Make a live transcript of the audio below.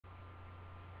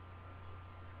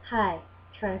Hi,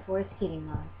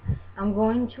 triforcekittiemon. I'm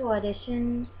going to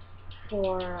audition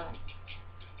for,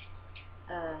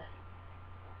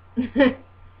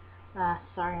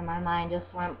 sorry, my mind just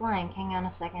went blank. Hang on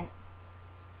a second.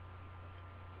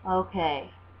 Okay.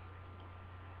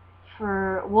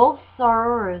 For Wolf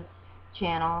Soror's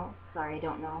channel, sorry, I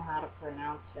don't know how to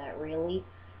pronounce that really,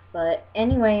 but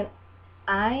anyway,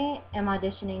 I am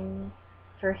auditioning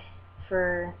for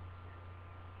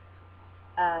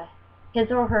his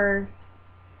or her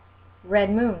Red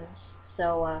Moons.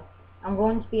 So, I'm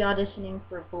going to be auditioning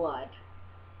for Blood.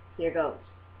 Here goes.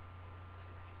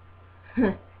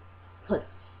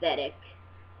 Pathetic.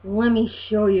 Let me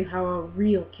show you how a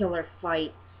real killer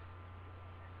fights.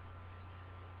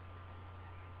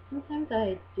 Sometimes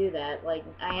I do that, like,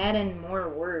 I add in more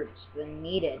words than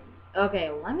needed. Okay,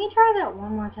 let me try that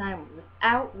one more time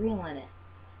without reeling it.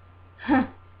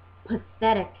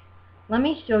 Pathetic. Let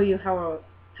me show you how a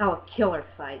killer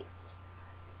fights.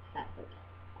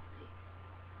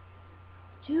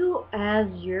 Do as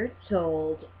you're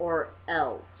told, or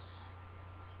else.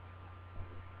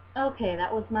 Okay,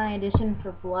 that was my audition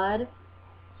for Blood.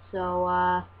 So,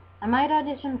 I might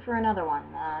audition for another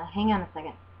one. Hang on a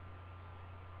second.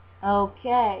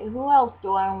 Okay, who else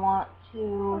do I want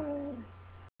to...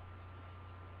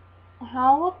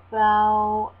 How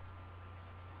about...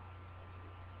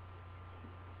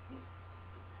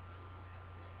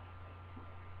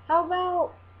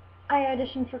 I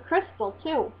audition for Crystal,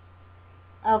 too?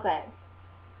 Okay.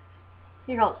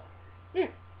 Here goes.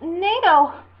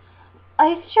 NATO!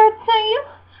 Ice shirt sent you?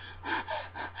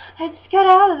 I just got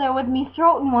out of there with me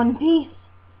throat in one piece.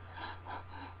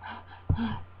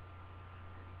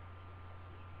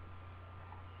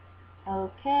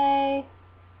 Okay.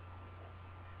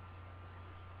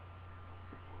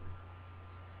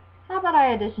 How about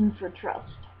I audition for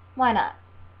Trust? Why not?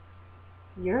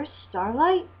 You're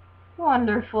Starlight?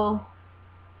 Wonderful.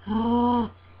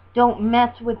 Don't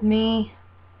mess with me.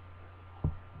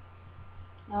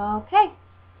 Okay.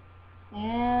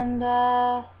 And,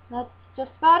 that's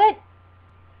just about it.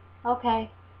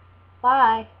 Okay.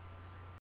 Bye.